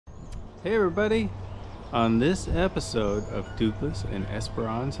Hey everybody! On this episode of Dooglass and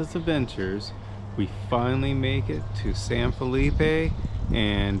Esperanza's Adventures, we finally make it to San Felipe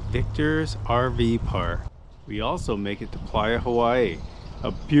and Victor's RV park. We also make it to Playa Hawaii, a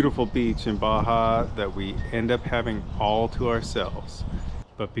beautiful beach in Baja that we end up having all to ourselves.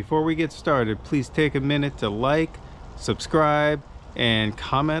 But before we get started, please take a minute to like, subscribe, and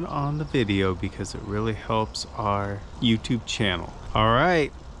comment on the video because it really helps our YouTube channel.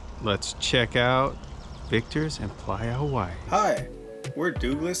 Alright, let's check out Victor's and Playa Hawaii. Hi, we're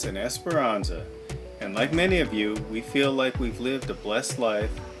Dooglass and Esperanza, and like many of you, we feel like we've lived a blessed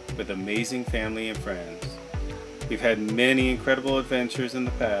life with amazing family and friends. We've had many incredible adventures in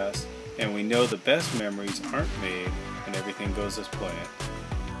the past, and we know the best memories aren't made when everything goes as planned.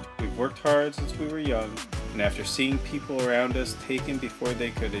 We've worked hard since we were young, and after seeing people around us taken before they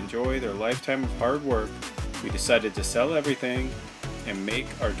could enjoy their lifetime of hard work, we decided to sell everything and make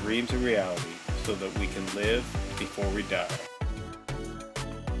our dreams a reality so that we can live before we die.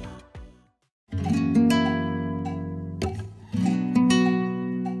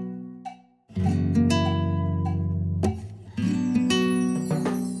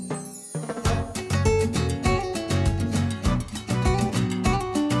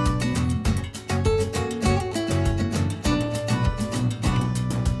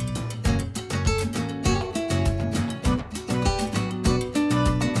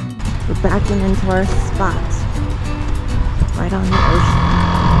 We're backing into our spot, right on the ocean.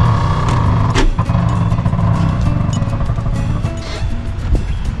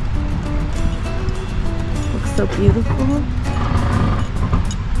 Looks so beautiful.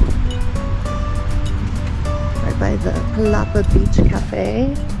 Right by the Palapa Beach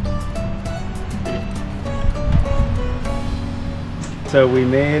Cafe. So we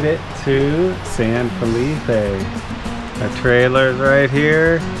made it to San Felipe. Our trailer's right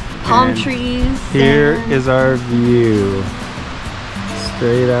here. Palm trees. Here is our view.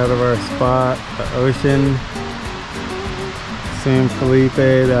 Straight out of our spot, the ocean. San Felipe,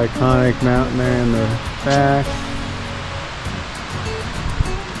 the iconic mountain there in the back.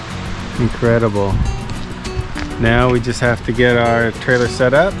 Incredible. Now we just have to get our trailer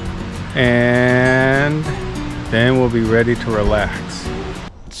set up and then we'll be ready to relax.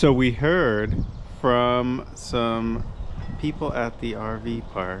 So we heard from some people at the RV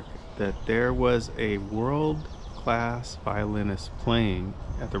park that there was a world-class violinist playing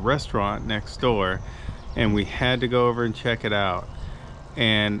at the restaurant next door, and we had to go over and check it out.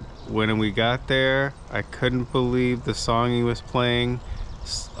 And when we got there, I couldn't believe the song he was playing.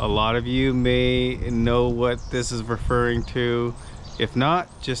 A lot of you may know what this is referring to. If not,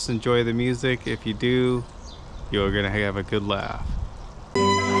 just enjoy the music. If you do, you're gonna have a good laugh.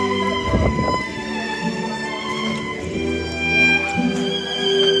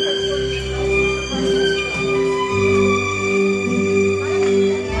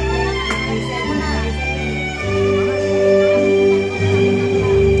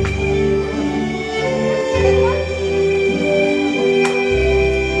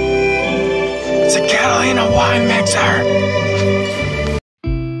 Wine mixer.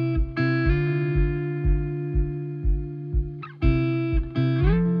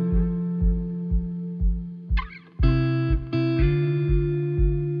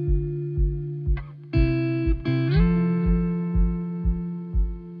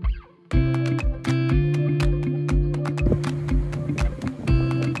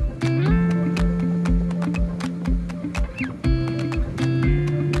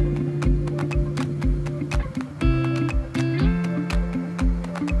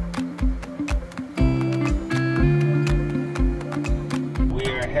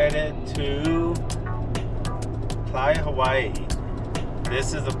 Headed to Playa Hawaii.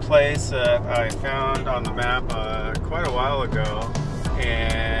 This is a place that I found on the map quite a while ago,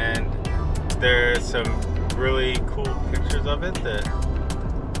 and there's some really cool pictures of it that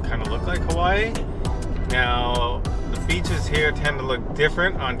kind of look like Hawaii. Now the beaches here tend to look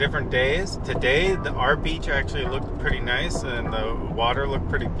different on different days. Today our beach actually looked pretty nice and the water looked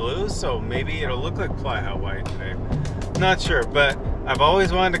pretty blue, so maybe it'll look like Playa Hawaii today. Not sure, but I've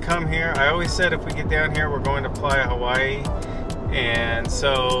always wanted to come here. I always said if we get down here, we're going to Playa Hawaii. And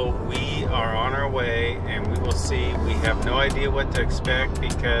so we are on our way and we will see. We have no idea what to expect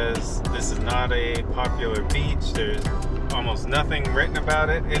because this is not a popular beach. There's almost nothing written about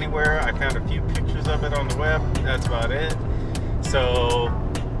it anywhere. I found a few pictures of it on the web. That's about it. So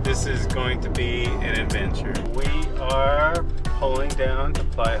this is going to be an adventure. We are pulling down to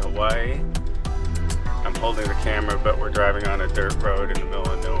Playa Hawaii. I'm holding the camera, but we're driving on a dirt road in the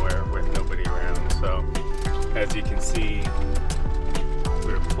middle of nowhere with nobody around. So as you can see,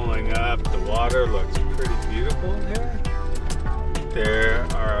 we're pulling up The water looks pretty beautiful here. There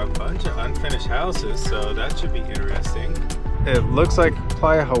are a bunch of unfinished houses, so that should be interesting. It looks like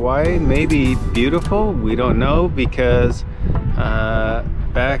Playa Hawaii may be beautiful. We don't know because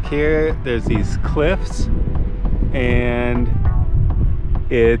back here there's these cliffs and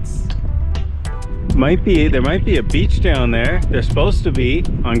there might be a beach down there. There's supposed to be.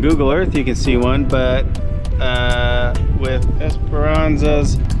 On Google Earth you can see one, but with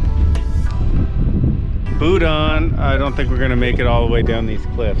Esperanza's boot on, I don't think we're gonna make it all the way down these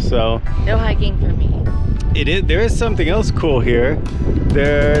cliffs. So no hiking for me. There is something else cool here.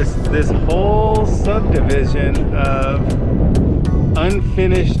 There's this whole subdivision of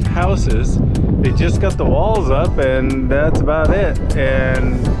unfinished houses. They just got the walls up and that's about it.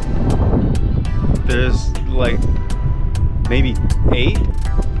 And there's like maybe 8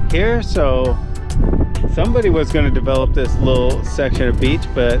 here. So somebody was going to develop this little section of beach,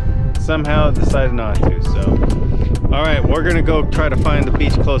 but somehow decided not to. So, all right, we're gonna go try to find the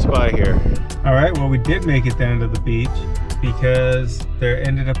beach close by here. All right, well, we did make it down to the beach because there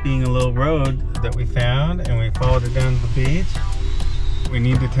ended up being a little road that we found and we followed it down to the beach. We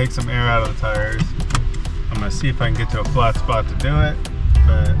need to take some air out of the tires. I'm gonna see if I can get to a flat spot to do it,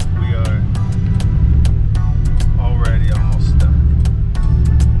 but we are already almost stuck.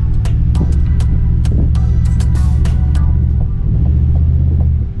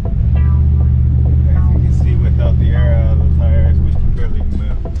 As you can see, without the air out of the tires, we can barely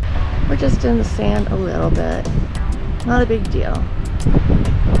move. We're just in the sand a little bit. Not a big deal.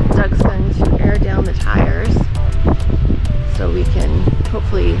 Doug's going to air down the tires so we can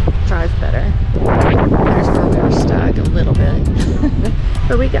hopefully drive better. There's where we were stuck a little bit.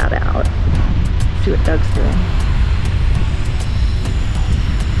 But we got out. Let's see what Doug's doing.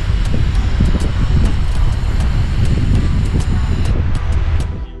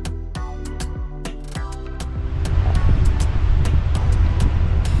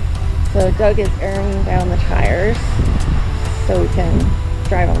 So Doug is airing down the tires so we can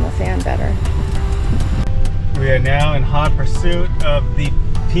drive on the sand better. We are now in hot pursuit of the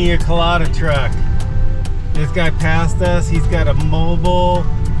Pina Colada truck. This guy passed us. He's got a mobile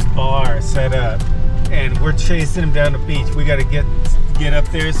bar set up and we're chasing him down the beach. We got to get up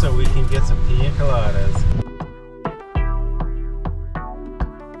there so we can get some Pina Coladas.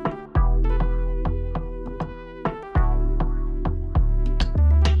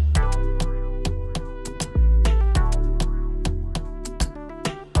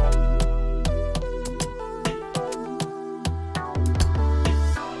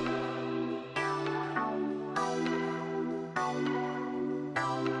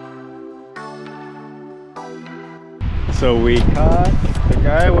 So we caught the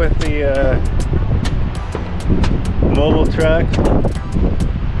guy with the mobile truck.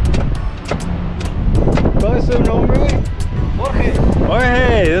 ¿Cuál es su nombre? Jorge.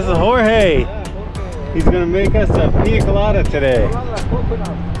 Jorge, this is Jorge. Yeah, Jorge. He's gonna make us a pina colada today.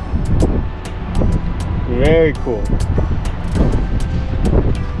 Very cool.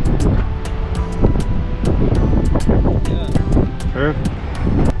 Yeah. Perfect.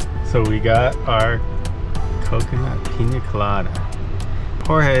 So we got our coconut pina colada.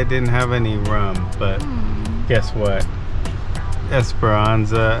 Jorge didn't have any rum, but guess what?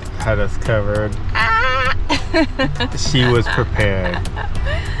 Esperanza had us covered. She was prepared.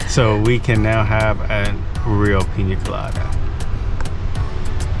 So we can now have a real pina colada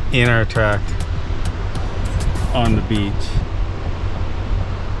in our truck on the beach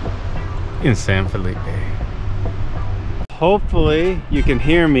in San Felipe. Hopefully you can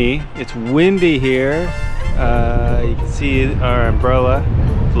hear me. It's windy here. You can see our umbrella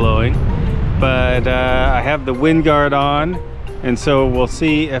blowing, but I have the wind guard on, and so we'll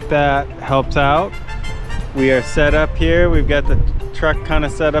see if that helps out. We are set up here. We've got the truck kind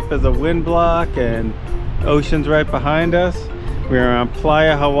of set up as a wind block, and ocean's right behind us. We're on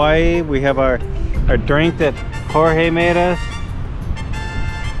Playa Hawaii. We have our drink that Jorge made us.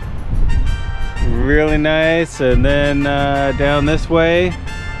 Really nice. And then down this way,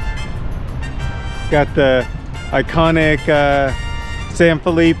 got the iconic San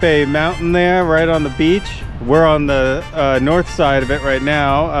Felipe mountain there right on the beach. We're on the north side of it right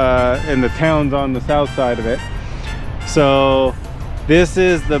now, and the town's on the south side of it. So this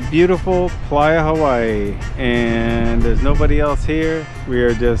is the beautiful Playa Hawaii, and there's nobody else here. We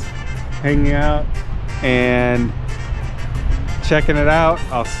are just hanging out and checking it out.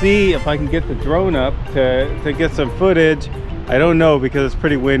 I'll see if I can get the drone up to get some footage. I don't know because it's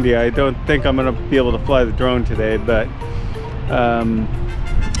pretty windy. I don't think I'm gonna be able to fly the drone today, but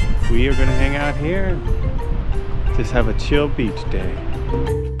we are gonna hang out here, just have a chill beach day.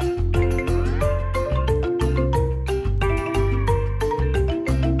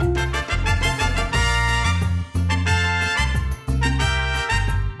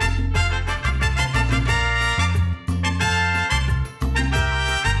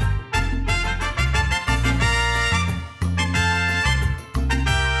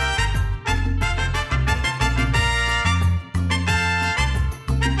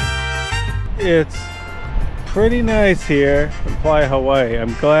 it's pretty nice here in Playa Hawaii.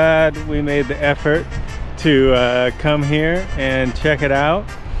 I'm glad we made the effort to come here and check it out.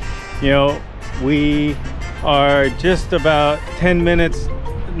 You know, we are just about 10 minutes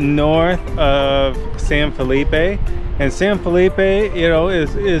north of San Felipe, and San Felipe, you know,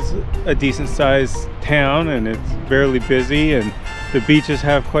 is a decent sized town, and it's fairly busy, and the beaches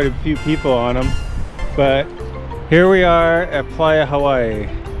have quite a few people on them. But here we are at Playa Hawaii,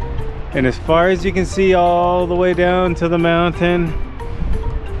 and as far as you can see all the way down to the mountain,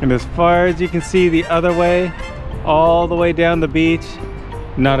 and as far as you can see the other way, all the way down the beach,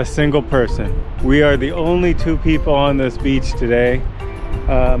 not a single person. We are the only two people on this beach today.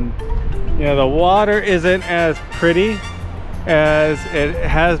 You know, the water isn't as pretty as it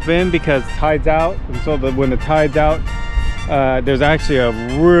has been because tide's out, and so when the tide's out, there's actually a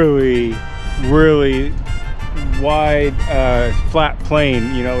really wide flat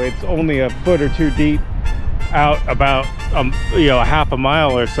plain. You know, it's only a foot or two deep out about you know, a half a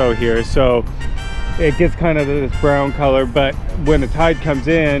mile or so here, so it gets kind of this brown color. But when the tide comes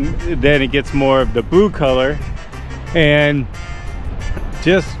in, then it gets more of the blue color, and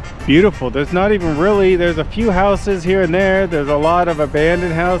just beautiful. There's not even really, there's a few houses here and there. There's a lot of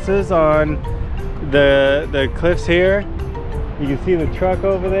abandoned houses on the cliffs here. You can see the truck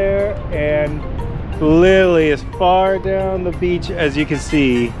over there, and literally as far down the beach as you can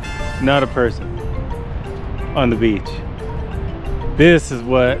see, not a person on the beach. This is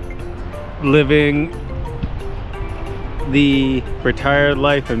what living the retired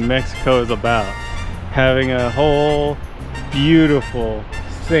life in Mexico is about. Having a whole beautiful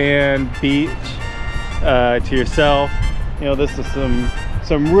sand beach to yourself. You know, this is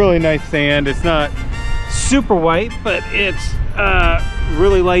some really nice sand. It's not super white, but it's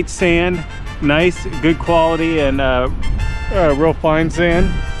really light sand, nice, good quality, and real fine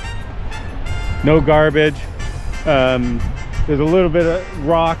sand. No garbage. There's a little bit of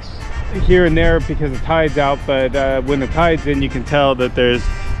rocks here and there because the tide's out, but when the tide's in, you can tell that there's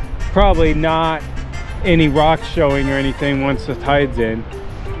probably not any rocks showing or anything once the tide's in.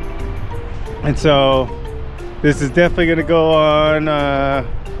 And so this is definitely going to go on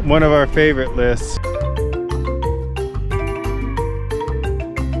one of our favorite lists.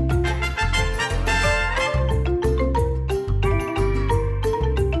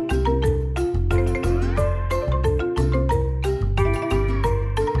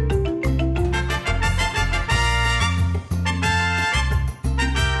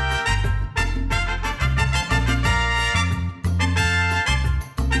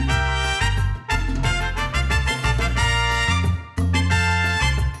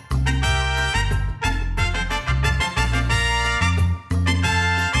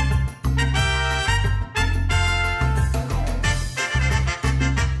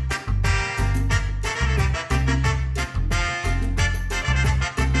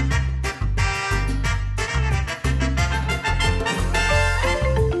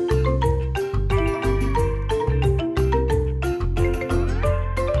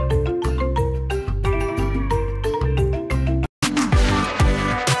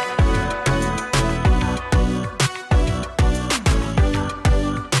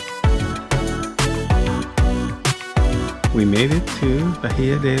 We made it to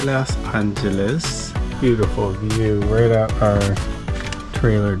Bahia de Los Angeles. Beautiful view right out our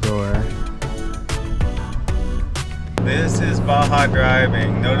trailer door. This is Baja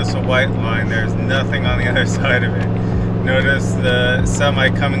driving. Notice a white line. There's nothing on the other side of it. Notice the semi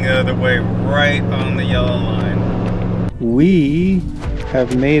coming the other way right on the yellow line. We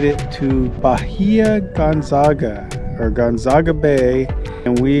have made it to Bahia Gonzaga, or Gonzaga Bay,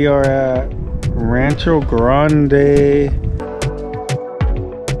 and we are at Rancho Grande.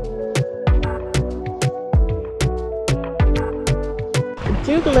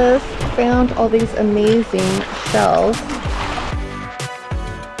 Douglas found all these amazing shells